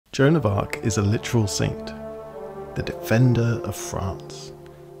Joan of Arc is a literal saint, the defender of France.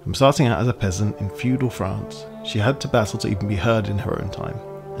 From starting out as a peasant in feudal France, she had to battle to even be heard in her own time,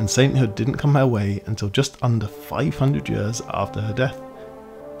 and sainthood didn't come her way until just under 500 years after her death.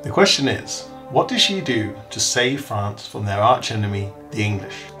 The question is, what did she do to save France from their archenemy, the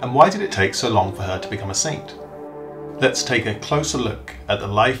English? And why did it take so long for her to become a saint? Let's take a closer look at the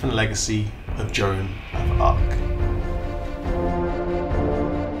life and legacy of Joan of Arc.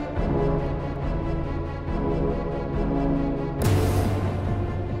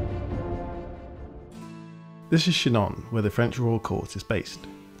 This is Chinon, where the French royal court is based.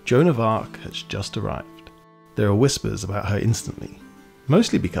 Joan of Arc has just arrived. There are whispers about her instantly,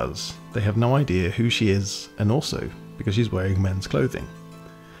 mostly because they have no idea who she is, and also because she's wearing men's clothing.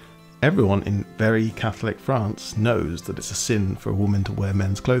 Everyone in very Catholic France knows that it's a sin for a woman to wear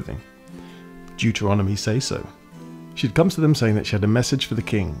men's clothing. Deuteronomy says so. She'd come to them saying that she had a message for the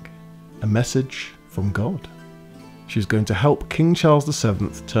king, a message from God. She was going to help King Charles VII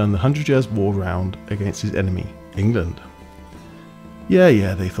turn the 100 Years War round against his enemy, England.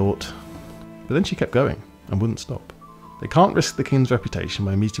 Yeah, they thought. But then she kept going and wouldn't stop. They can't risk the king's reputation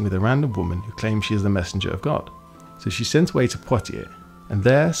by meeting with a random woman who claims she is the messenger of God. So she's sent away to Poitiers, and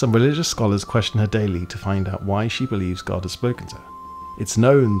there some religious scholars question her daily to find out why she believes God has spoken to her. It's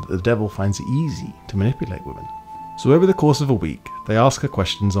known that the devil finds it easy to manipulate women. So over the course of a week, they ask her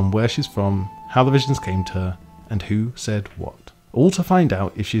questions on where she's from, how the visions came to her, and who said what. All to find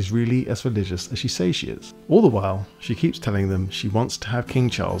out if she's really as religious as she says she is. All the while, she keeps telling them she wants to have King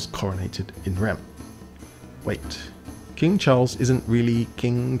Charles coronated in Reims. Wait, King Charles isn't really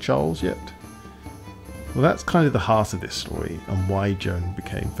King Charles yet? Well, that's kind of the heart of this story and why Joan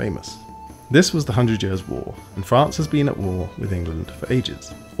became famous. This was the 100 Years War, and France has been at war with England for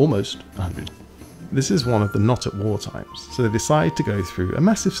ages, almost 100. This is one of the not at war times, so they decide to go through a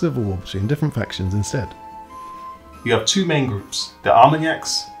massive civil war between different factions instead. You have two main groups, the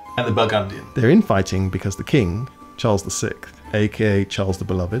Armagnacs and the Burgundians. They're infighting because the king, Charles VI, aka Charles the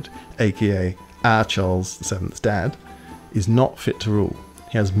Beloved, aka our Charles VII's dad, is not fit to rule.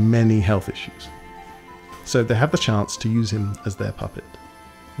 He has many health issues. So they have the chance to use him as their puppet.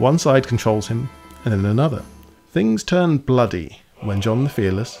 One side controls him, and then another. Things turn bloody when John the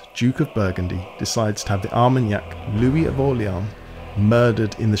Fearless, Duke of Burgundy, decides to have the Armagnac Louis of Orleans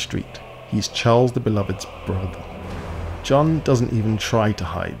murdered in the street. He's Charles the Beloved's brother. John doesn't even try to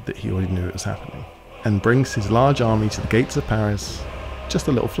hide that he already knew it was happening, and brings his large army to the gates of Paris, just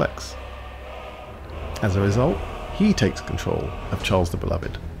a little flex. As a result, he takes control of Charles the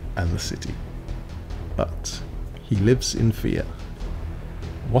Beloved and the city. But he lives in fear.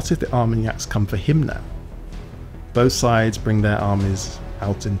 What if the Armagnacs come for him now? Both sides bring their armies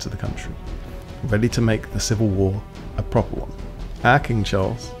out into the country, ready to make the civil war a proper one. Our King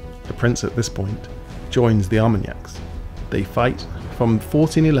Charles, a prince at this point, joins the Armagnacs. They fight from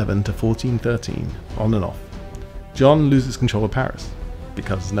 1411 to 1413, on and off. John loses control of Paris,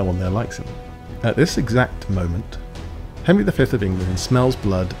 because no one there likes him. At this exact moment, Henry V of England smells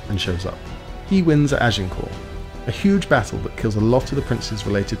blood and shows up. He wins at Agincourt, a huge battle that kills a lot of the princes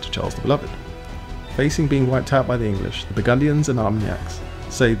related to Charles the Beloved. Facing being wiped out by the English, the Burgundians and Armagnacs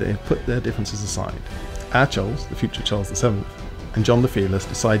say they have put their differences aside. Our Charles, the future Charles VII, and John the Fearless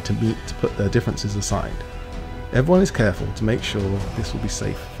decide to meet to put their differences aside. Everyone is careful to make sure this will be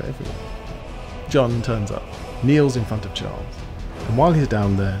safe for everyone. John turns up, kneels in front of Charles, and while he's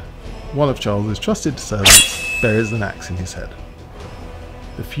down there, one of Charles's trusted servants buries an axe in his head.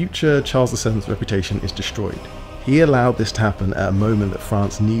 The future Charles VII's reputation is destroyed. He allowed this to happen at a moment that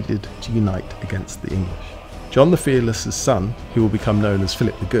France needed to unite against the English. John the Fearless's son, who will become known as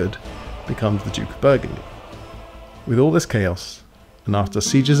Philip the Good, becomes the Duke of Burgundy. With all this chaos, and after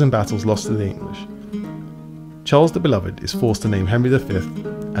sieges and battles lost to the English, Charles the Beloved is forced to name Henry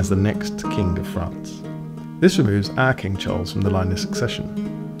V as the next King of France. This removes our King Charles from the line of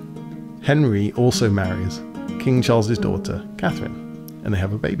succession. Henry also marries King Charles's daughter, Catherine, and they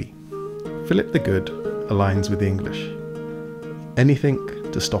have a baby. Philip the Good aligns with the English. Anything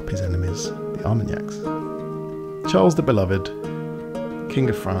to stop his enemies, the Armagnacs. Charles the Beloved, King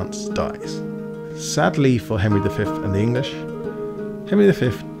of France, dies. Sadly for Henry V and the English, Henry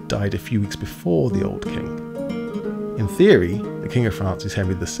V died a few weeks before the old king. In theory, the King of France is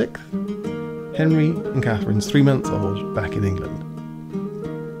Henry VI. Henry and Catherine's 3 months old back in England.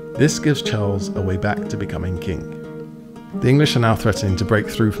 This gives Charles a way back to becoming king. The English are now threatening to break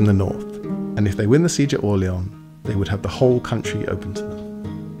through from the north, and if they win the siege at Orleans, they would have the whole country open to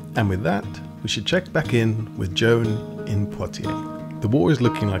them. And with that, we should check back in with Joan in Poitiers. The war is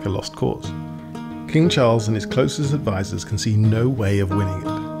looking like a lost cause. King Charles and his closest advisors can see no way of winning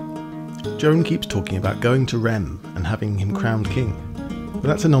it. Joan keeps talking about going to Reims and having him crowned king, but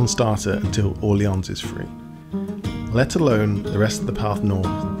that's a non-starter until Orleans is free, let alone the rest of the path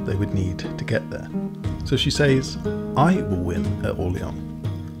north they would need to get there. So she says, I will win at Orleans.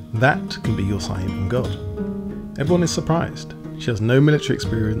 That can be your sign from God. Everyone is surprised. She has no military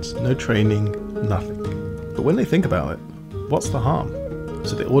experience, no training, nothing. But when they think about it, what's the harm?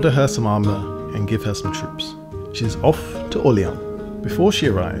 So they order her some armour and give her some troops. She's off to Orleans. Before she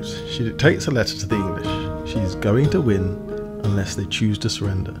arrives, she dictates a letter to the English. She's going to win unless they choose to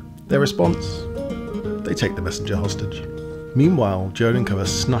surrender. Their response? They take the messenger hostage. Meanwhile, Joan and Co are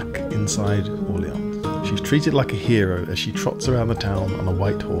snuck inside Orleans. She's treated like a hero as she trots around the town on a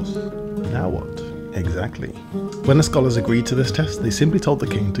white horse. Now what? Exactly. When the scholars agreed to this test, they simply told the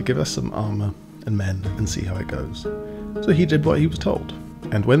king to give us some armour and men and see how it goes. So he did what he was told.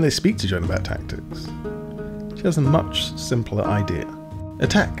 And when they speak to Joan about tactics, she has a much simpler idea.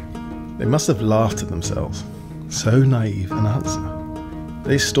 Attack! They must have laughed at themselves. So naive an answer.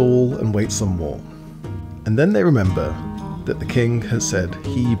 They stall and wait some more. And then they remember that the king has said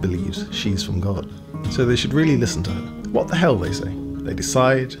he believes she's from God. So they should really listen to her. What the hell, they say. They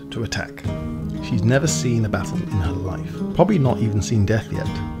decide to attack. She's never seen a battle in her life. Probably not even seen death yet.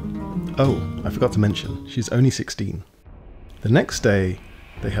 Oh, I forgot to mention, she's only 16. The next day,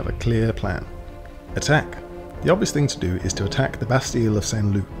 they have a clear plan. Attack. The obvious thing to do is to attack the Bastille of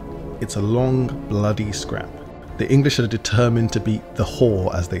Saint-Loup. It's a long, bloody scrap. The English are determined to beat the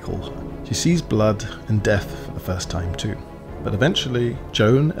whore, as they call her. She sees blood and death for the first time too. But eventually,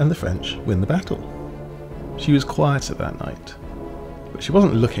 Joan and the French win the battle. She was quieter that night, but she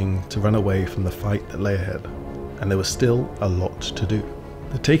wasn't looking to run away from the fight that lay ahead, and there was still a lot to do.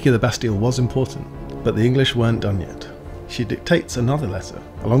 The taking of the Bastille was important, but the English weren't done yet. She dictates another letter,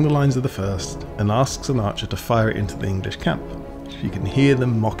 along the lines of the first, and asks an archer to fire it into the English camp. She can hear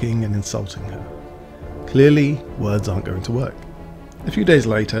them mocking and insulting her. Clearly, words aren't going to work. A few days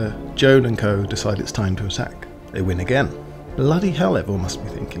later, Joan and Co decide it's time to attack. They win again. Bloody hell, everyone must be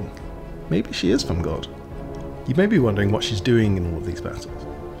thinking. Maybe she is from God. You may be wondering what she's doing in all of these battles.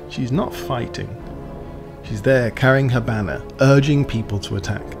 She's not fighting. She's there carrying her banner, urging people to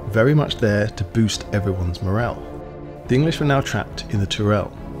attack, very much there to boost everyone's morale. The English were now trapped in the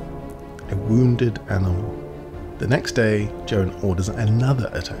Tourelle, a wounded animal. The next day, Joan orders another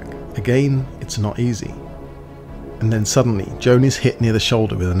attack. Again, it's not easy. And then suddenly, Joan is hit near the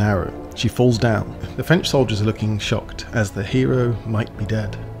shoulder with an arrow. She falls down. The French soldiers are looking shocked, as the hero might be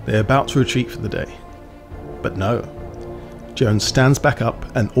dead. They're about to retreat for the day. But no. Joan stands back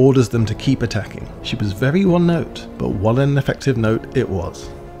up and orders them to keep attacking. She was very one note, but what an effective note it was.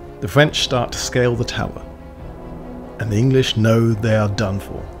 The French start to scale the tower, and the English know they are done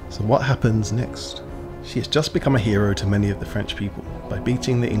for. So what happens next? She has just become a hero to many of the French people by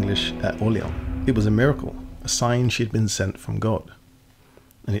beating the English at Orleans. It was a miracle, a sign she had been sent from God.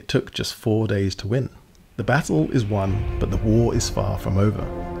 And it took just 4 days to win. The battle is won, but the war is far from over.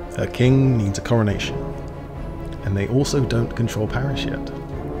 Her king needs a coronation. And they also don't control Paris yet.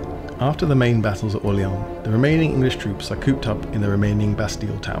 After the main battles at Orleans, the remaining English troops are cooped up in the remaining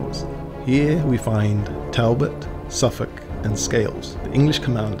Bastille towers. Here we find Talbot, Suffolk, and Scales, the English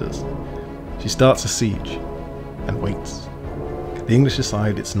commanders. She starts a siege and waits. The English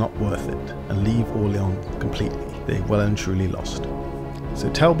decide it's not worth it and leave Orleans completely. They've well and truly lost. So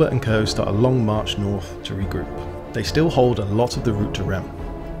Talbot and Co start a long march north to regroup. They still hold a lot of the route to Reims,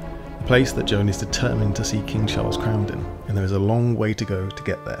 a place that Joan is determined to see King Charles crowned in, and there is a long way to go to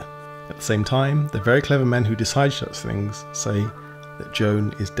get there. At the same time, the very clever men who decide such things say that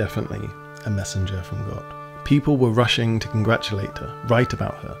Joan is definitely a messenger from God. People were rushing to congratulate her, write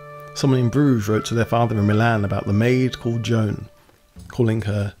about her. Someone in Bruges wrote to their father in Milan about the maid called Joan, calling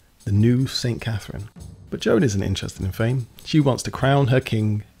her the new St. Catherine. But Joan isn't interested in fame. She wants to crown her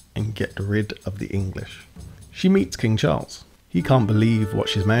king and get rid of the English. She meets King Charles. He can't believe what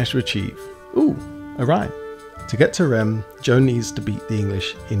she's managed to achieve. Ooh, a rhyme. To get to Reims, Joan needs to beat the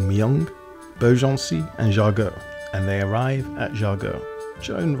English in Meung, Beaugency and Jargeau, and they arrive at Jargeau.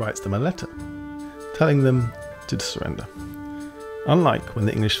 Joan writes them a letter, telling them to surrender. Unlike when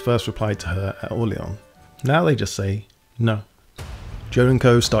the English first replied to her at Orleans, now they just say no. Joan and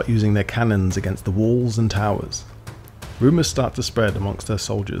Co start using their cannons against the walls and towers. Rumours start to spread amongst her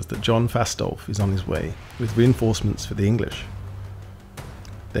soldiers that John Fastolf is on his way with reinforcements for the English.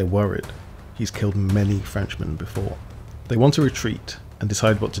 They're worried. He's killed many Frenchmen before. They want to retreat and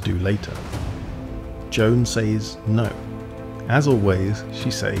decide what to do later. Joan says no. As always,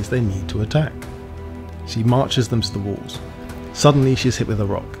 she says they need to attack. She marches them to the walls. Suddenly she's hit with a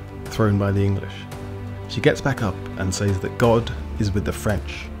rock, thrown by the English. She gets back up and says that God is with the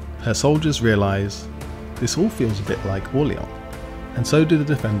French, her soldiers realise this all feels a bit like Orleans, and so do the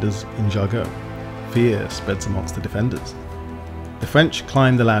defenders in Jargeau. Fear spreads amongst the defenders. The French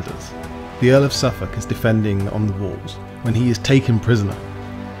climb the ladders. The Earl of Suffolk is defending on the walls when he is taken prisoner.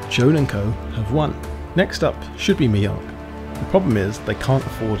 Joan and co have won. Next up should be Meung. The problem is they can't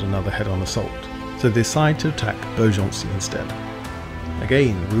afford another head-on assault, so they decide to attack Beaugency instead.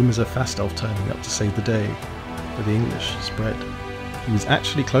 Again, rumours of Fastolf turning up to save the day, but the English spread. He was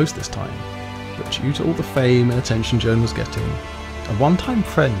actually close this time, but due to all the fame and attention Joan was getting, a one-time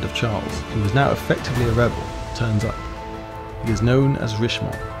friend of Charles, who is now effectively a rebel, turns up. He is known as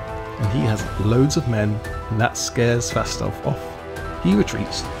Richemont, and he has loads of men, and that scares Fastolf off. He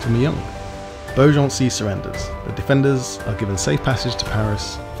retreats to Meung. Beaugency surrenders. The defenders are given safe passage to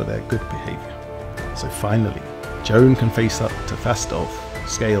Paris for their good behaviour. So finally, Joan can face up to Fastolf,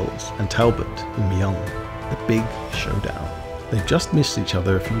 Scales and Talbot in Meung. The big showdown. They've just missed each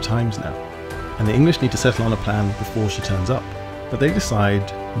other a few times now, and the English need to settle on a plan before she turns up. But they decide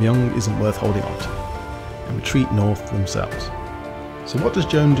Meung isn't worth holding on to, and retreat north themselves. So what does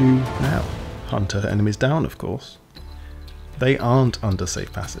Joan do now? Hunt her enemies down, of course. They aren't under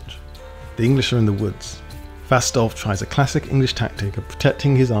safe passage. The English are in the woods. Fastolf tries a classic English tactic of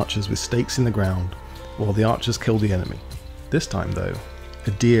protecting his archers with stakes in the ground, while the archers kill the enemy. This time though,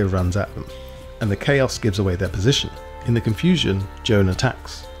 a deer runs at them, and the chaos gives away their position. In the confusion, Joan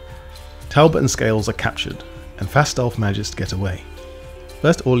attacks. Talbot and Scales are captured, and Fastolf manages to get away.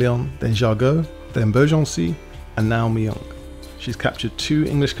 First Orleans, then Jargeau, then Beaugency, and now Meung. She's captured 2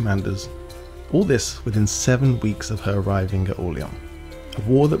 English commanders, all this within 7 weeks of her arriving at Orleans. A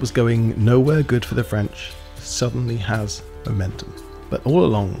war that was going nowhere good for the French suddenly has momentum. But all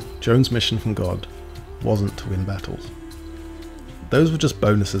along, Joan's mission from God wasn't to win battles. Those were just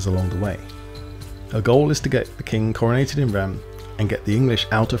bonuses along the way. Her goal is to get the king coronated in Reims and get the English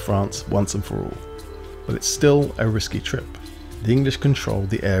out of France once and for all. But it's still a risky trip. The English control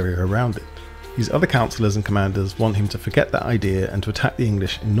the area around it. His other councillors and commanders want him to forget that idea and to attack the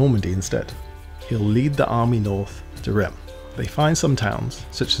English in Normandy instead. He'll lead the army north to Reims. They find some towns,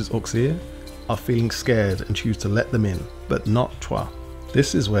 such as Auxerre, are feeling scared and choose to let them in, but not Troyes.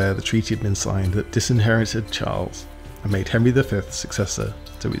 This is where the treaty had been signed that disinherited Charles and made Henry V successor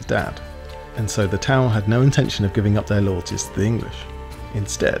to his dad. And so the town had no intention of giving up their loyalties to the English.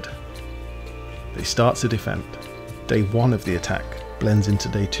 Instead, they start to defend. Day 1 of the attack blends into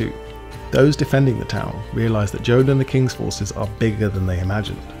day 2. Those defending the town realise that Joan and the king's forces are bigger than they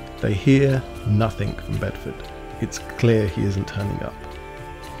imagined. They hear nothing from Bedford. It's clear he isn't turning up.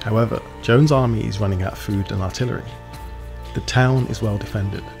 However, Joan's army is running out of food and artillery. The town is well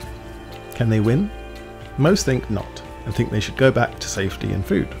defended. Can they win? Most think not, and think they should go back to safety and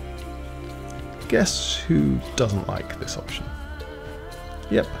food. Guess who doesn't like this option?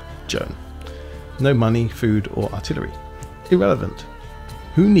 Yep, Joan. No money, food or artillery. Irrelevant.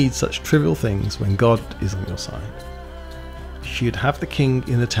 Who needs such trivial things when God is on your side? She'd have the king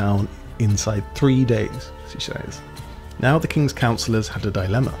in the town inside 3 days, she says. Now the king's councillors had a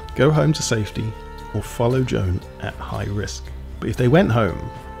dilemma: go home to safety or follow Joan at high risk. But if they went home,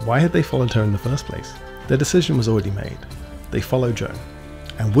 why had they followed her in the first place? Their decision was already made. They followed Joan.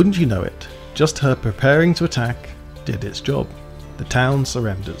 And wouldn't you know it, just her preparing to attack did its job. The town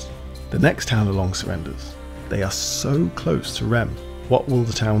surrenders. The next town along surrenders. They are so close to Reims. What will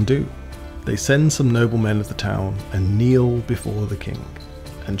the town do? They send some noblemen of the town and kneel before the king.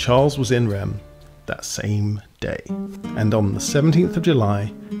 And Charles was in Reims that same day. And on the 17th of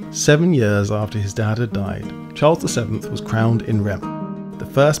July, 7 years after his dad had died, Charles VII was crowned in Reims. The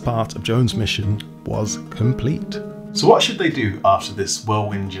first part of Joan's mission was complete. So what should they do after this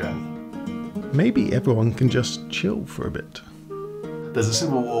whirlwind journey? Maybe everyone can just chill for a bit. There's a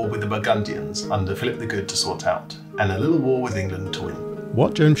civil war with the Burgundians under Philip the Good to sort out, and a little war with England to win.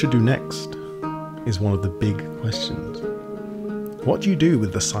 What Joan should do next is one of the big questions. What do you do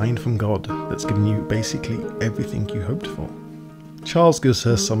with the sign from God that's given you basically everything you hoped for? Charles gives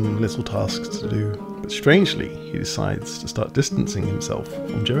her some little tasks to do, but strangely he decides to start distancing himself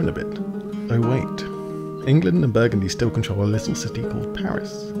from Joan a bit. Oh wait, England and Burgundy still control a little city called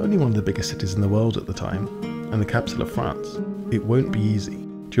Paris, only one of the biggest cities in the world at the time, and the capital of France. It won't be easy.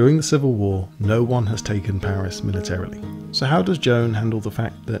 During the Civil War, no one has taken Paris militarily. So how does Joan handle the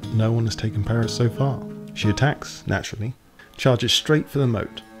fact that no one has taken Paris so far? She attacks, naturally, charges straight for the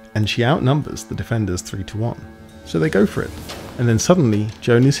moat, and she outnumbers the defenders 3-1. So they go for it. And then suddenly,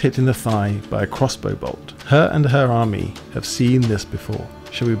 Joan is hit in the thigh by a crossbow bolt. Her and her army have seen this before.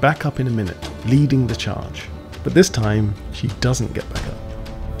 She'll be back up in a minute, leading the charge. But this time, she doesn't get back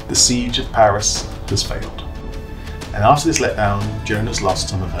up. The siege of Paris has failed. And after this letdown, Joan has lost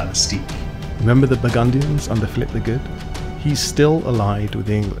some of her mystique. Remember the Burgundians under Philip the Good? He's still allied with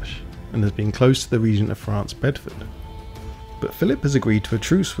the English and has been close to the region of France, Bedford. But Philip has agreed to a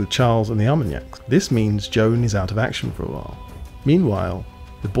truce with Charles and the Armagnacs. This means Joan is out of action for a while. Meanwhile,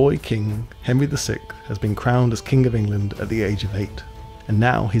 the boy king, Henry VI, has been crowned as King of England at the age of 8. And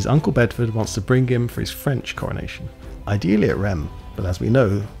now his uncle Bedford wants to bring him for his French coronation. Ideally at Reims, but as we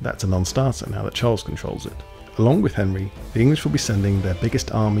know, that's a non-starter now that Charles controls it. Along with Henry, the English will be sending their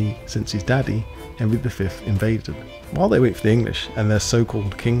biggest army since his daddy, Henry V, invaded. While they wait for the English and their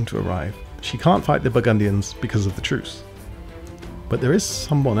so-called king to arrive, she can't fight the Burgundians because of the truce. But there is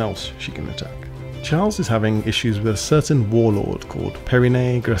someone else she can attack. Charles is having issues with a certain warlord called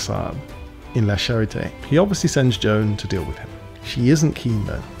Perinet Gressard in La Charité. He obviously sends Joan to deal with him. She isn't keen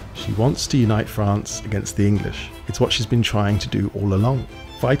though. She wants to unite France against the English. It's what she's been trying to do all along.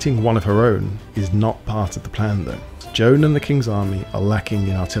 Fighting one of her own is not part of the plan though. Joan and the king's army are lacking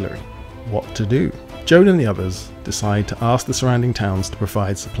in artillery. What to do? Joan and the others decide to ask the surrounding towns to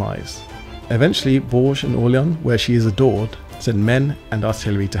provide supplies. Eventually, Bourges and Orléans, where she is adored, send men and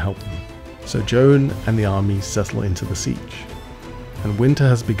artillery to help them. So Joan and the army settle into the siege. And winter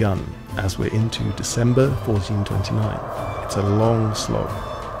has begun as we're into December 1429. It's a long slog.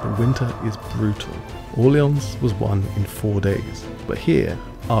 The winter is brutal. Orléans was won in 4 days, but here,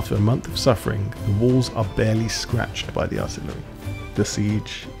 after a month of suffering, the walls are barely scratched by the artillery. The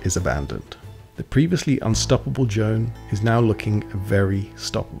siege is abandoned. The previously unstoppable Joan is now looking very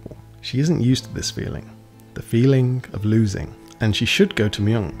stoppable. She isn't used to this feeling, the feeling of losing, and she should go to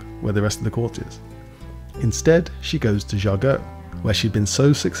Meung, where the rest of the court is. Instead, she goes to Jargeau, where she'd been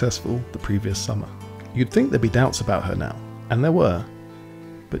so successful the previous summer. You'd think there'd be doubts about her now, and there were,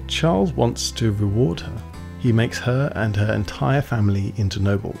 but Charles wants to reward her. He makes her and her entire family into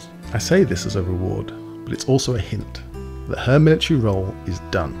nobles. I say this as a reward, but it's also a hint that her military role is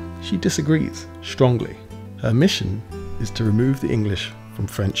done. She disagrees strongly. Her mission is to remove the English from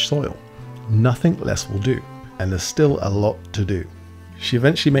French soil. Nothing less will do, and there's still a lot to do. She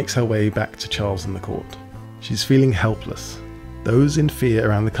eventually makes her way back to Charles in the court. She's feeling helpless. Those in fear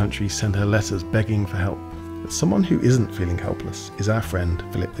around the country send her letters begging for help. But someone who isn't feeling helpless is our friend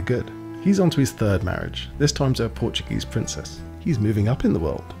Philip the Good. He's on to his third marriage, this time to a Portuguese princess. He's moving up in the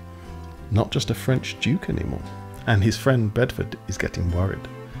world, not just a French duke anymore. And his friend Bedford is getting worried.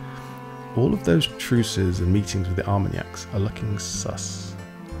 All of those truces and meetings with the Armagnacs are looking sus.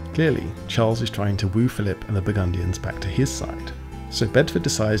 Clearly, Charles is trying to woo Philip and the Burgundians back to his side. So Bedford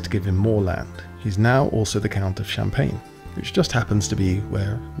decides to give him more land. He's now also the Count of Champagne, which just happens to be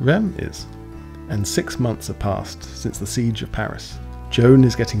where Reims is. And 6 months have passed since the siege of Paris. Joan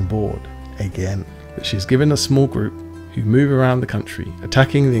is getting bored, again, but she's given a small group who move around the country,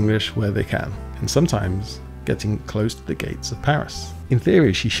 attacking the English where they can, and sometimes getting close to the gates of Paris. In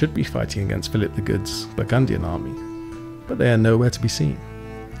theory, she should be fighting against Philip the Good's Burgundian army, but they are nowhere to be seen.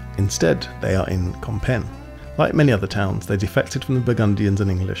 Instead, they are in Compiègne. Like many other towns, they defected from the Burgundians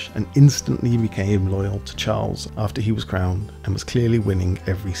and English and instantly became loyal to Charles after he was crowned and was clearly winning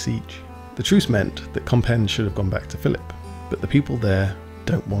every siege. The truce meant that Compiègne should have gone back to Philip, but the people there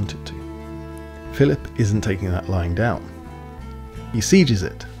don't want it to. Philip isn't taking that lying down. He sieges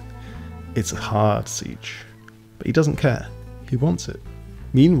it. It's a hard siege, but he doesn't care. He wants it.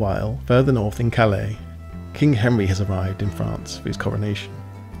 Meanwhile, further north in Calais, King Henry has arrived in France for his coronation,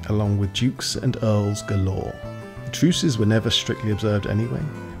 along with dukes and earls galore. The truces were never strictly observed anyway,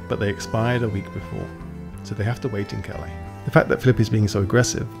 but they expired a week before, so they have to wait in Calais. The fact that Philip is being so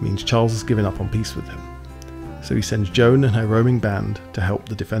aggressive means Charles has given up on peace with him, so he sends Joan and her roaming band to help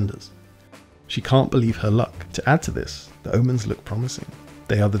the defenders. She can't believe her luck. To add to this, the omens look promising.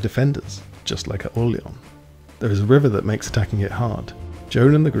 They are the defenders, just like at Orléans. There is a river that makes attacking it hard.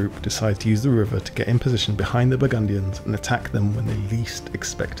 Joan and the group decide to use the river to get in position behind the Burgundians and attack them when they least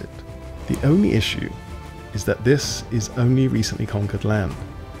expect it. The only issue is that this is only recently conquered land,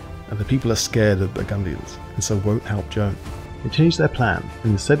 and the people are scared of the Burgundians, and so won't help Joan. They change their plan,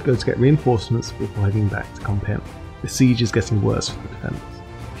 and instead go to get reinforcements before heading back to Compiègne. The siege is getting worse for the defenders.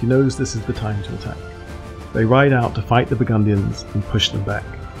 She knows this is the time to attack. They ride out to fight the Burgundians and push them back.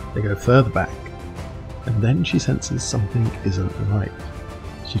 They go further back, and then she senses something isn't right.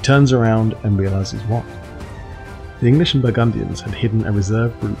 She turns around and realises what. The English and Burgundians had hidden a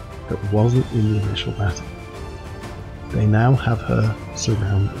reserve group that wasn't in the initial battle. They now have her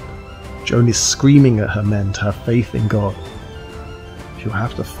surrounded. Joan is screaming at her men to have faith in God. She'll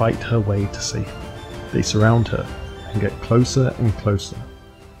have to fight her way to safety. They surround her and get closer and closer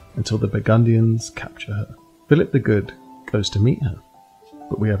until the Burgundians capture her. Philip the Good goes to meet her,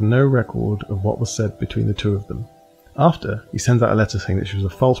 but we have no record of what was said between the two of them, After, he sends out a letter saying that she was a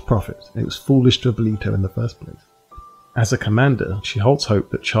false prophet and it was foolish to have believed her in the first place. As a commander, she holds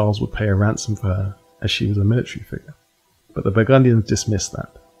hope that Charles would pay a ransom for her as she was a military figure. But the Burgundians dismissed that.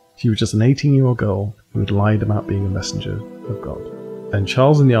 She was just an 18-year-old girl who had lied about being a messenger of God. And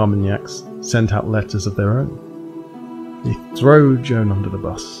Charles and the Armagnacs sent out letters of their own. They throw Joan under the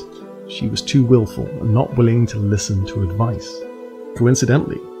bus. She was too willful and not willing to listen to advice.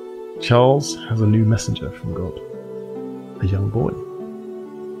 Coincidentally, Charles has a new messenger from God, a young boy.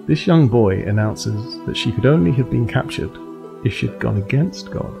 This young boy announces that she could only have been captured if she had gone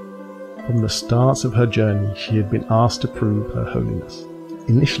against God. From the start of her journey, she had been asked to prove her holiness,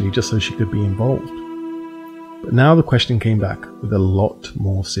 initially just so she could be involved. But now the question came back with a lot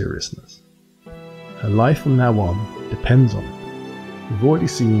more seriousness. Her life from now on depends on it. We've already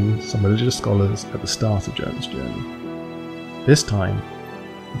seen some religious scholars at the start of Joan's journey. This time,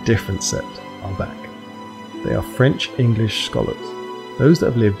 a different set are back. They are French-English scholars, those that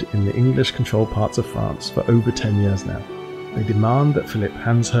have lived in the English-controlled parts of France for over 10 years now. They demand that Philip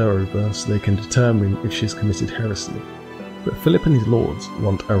hands her over so they can determine if she's committed heresy. But Philip and his lords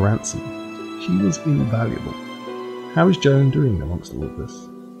want a ransom. She was invaluable. How is Joan doing amongst all of this?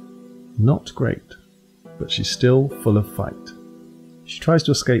 Not great, but she's still full of fight. She tries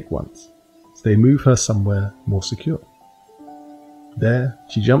to escape once, so they move her somewhere more secure. There,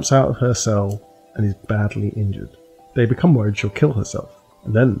 she jumps out of her cell and is badly injured. They become worried she'll kill herself,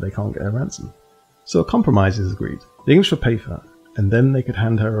 and then they can't get her ransom. So a compromise is agreed. The English will pay for her, and then they could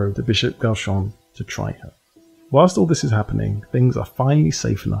hand her over to Bishop Galchon to try her. Whilst all this is happening, things are finally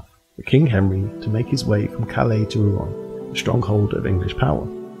safe enough for King Henry to make his way from Calais to Rouen, the stronghold of English power.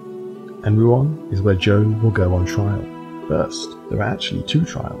 And Rouen is where Joan will go on trial. First, there are actually 2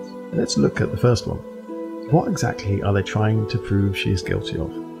 trials. Let's look at the first one. What exactly are they trying to prove she is guilty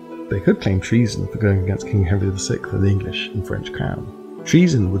of? They could claim treason for going against King Henry VI of the English and French crown.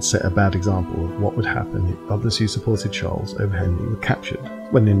 Treason would set a bad example of what would happen if others who supported Charles over Henry were captured,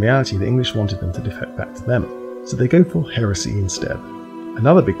 when in reality the English wanted them to defect back to them. So they go for heresy instead.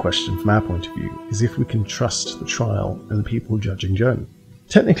 Another big question from our point of view is if we can trust the trial and the people judging Joan.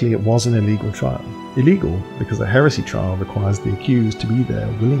 Technically it was an illegal trial. Illegal because a heresy trial requires the accused to be there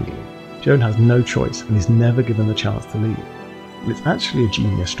willingly. Joan has no choice and is never given the chance to leave. It's actually a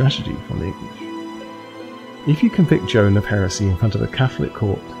genius strategy from the English. If you convict Joan of heresy in front of a Catholic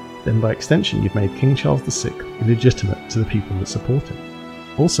court, then by extension you've made King Charles VI illegitimate to the people that support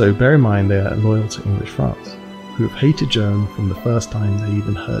him. Also, bear in mind they are loyal to English France, who have hated Joan from the first time they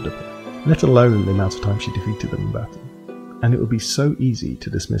even heard of her, let alone the amount of time she defeated them in battle. And it would be so easy to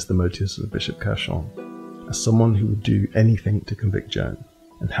dismiss the motives of Bishop Galchon as someone who would do anything to convict Joan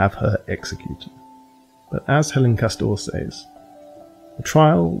and have her executed. But as Helen Castor says, the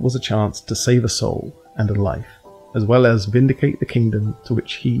trial was a chance to save a soul and a life, as well as vindicate the kingdom to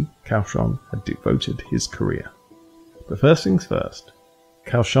which he, Galchon, had devoted his career. But first things first,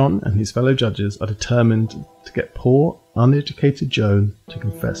 Galchon and his fellow judges are determined to get poor, uneducated Joan to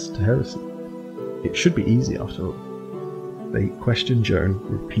confess to heresy. It should be easy after all. They question Joan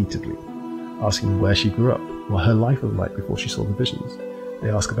repeatedly, asking where she grew up, what her life was like before she saw the visions. They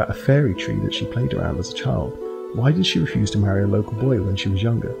ask about a fairy tree that she played around as a child. Why did she refuse to marry a local boy when she was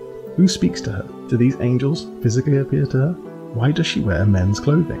younger? Who speaks to her? Do these angels physically appear to her? Why does she wear men's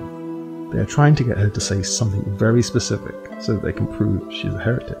clothing? They are trying to get her to say something very specific so that they can prove she is a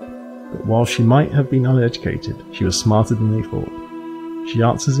heretic. But while she might have been uneducated, she was smarter than they thought. She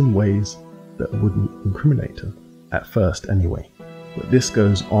answers in ways that wouldn't incriminate her, at first anyway. But this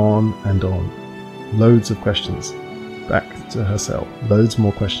goes on and on. Loads of questions. Back to her cell. Loads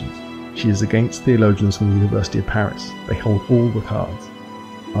more questions. She is against theologians from the University of Paris. They hold all the cards.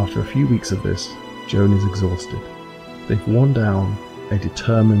 After a few weeks of this, Joan is exhausted. They've worn down a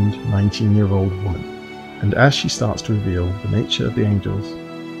determined 19-year-old woman. And as she starts to reveal the nature of the angels,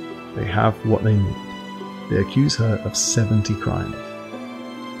 they have what they need. They accuse her of 70 crimes.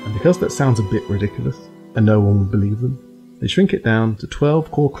 And because that sounds a bit ridiculous, and no one will believe them, they shrink it down to 12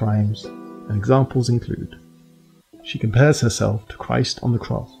 core crimes, and examples include: she compares herself to Christ on the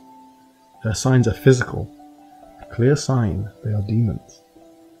cross. Her signs are physical, a clear sign they are demons.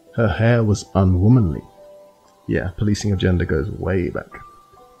 Her hair was unwomanly. Yeah, policing of gender goes way back.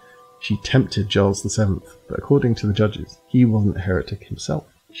 She tempted Charles VII, but according to the judges, he wasn't a heretic himself.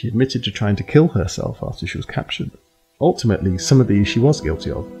 She admitted to trying to kill herself after she was captured. Ultimately, some of these she was guilty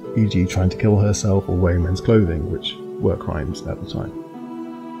of, e.g. trying to kill herself or wearing men's clothing, which were crimes at the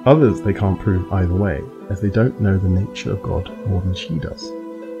time. Others they can't prove either way, as they don't know the nature of God more than she does.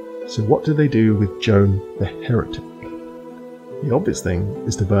 So what do they do with Joan the heretic? The obvious thing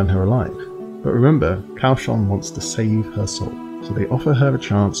is to burn her alive. But remember, Kaoshon wants to save her soul, so they offer her a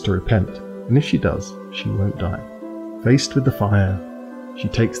chance to repent, and if she does, she won't die. Faced with the fire, she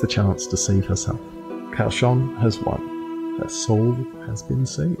takes the chance to save herself. Kaoshon has won. Her soul has been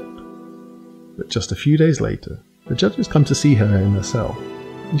saved. But just a few days later, the judges come to see her in her cell,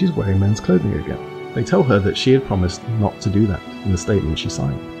 and she's wearing men's clothing again. They tell her that she had promised not to do that in the statement she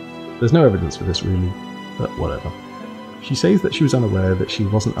signed. There's no evidence for this really, but whatever. She says that she was unaware that she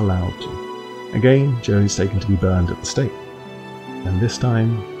wasn't allowed to. Again, Joan is taken to be burned at the stake. And this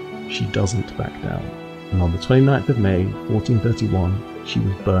time, she doesn't back down. And on the 29th of May, 1431, she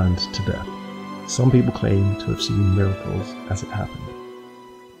was burned to death. Some people claim to have seen miracles as it happened.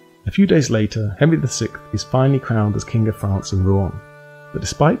 A few days later, Henry VI is finally crowned as King of France in Rouen. But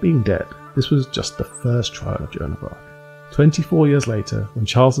despite being dead, this was just the first trial of Joan of Arc. 24 years later, when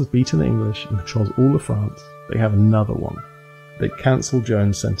Charles has beaten the English and controls all of France, they have another one. They cancel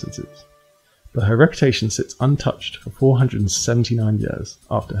Joan's sentences. But her reputation sits untouched for 479 years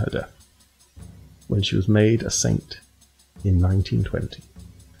after her death, when she was made a saint in 1920.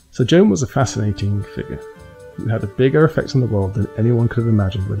 So Joan was a fascinating figure, who had a bigger effect on the world than anyone could have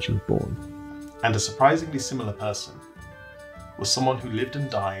imagined when she was born. And a surprisingly similar person was someone who lived and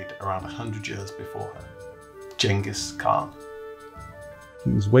died around 100 years before her, Genghis Khan.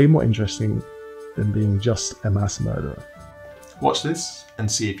 He was way more interesting than being just a mass murderer. Watch this and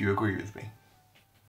see if you agree with me.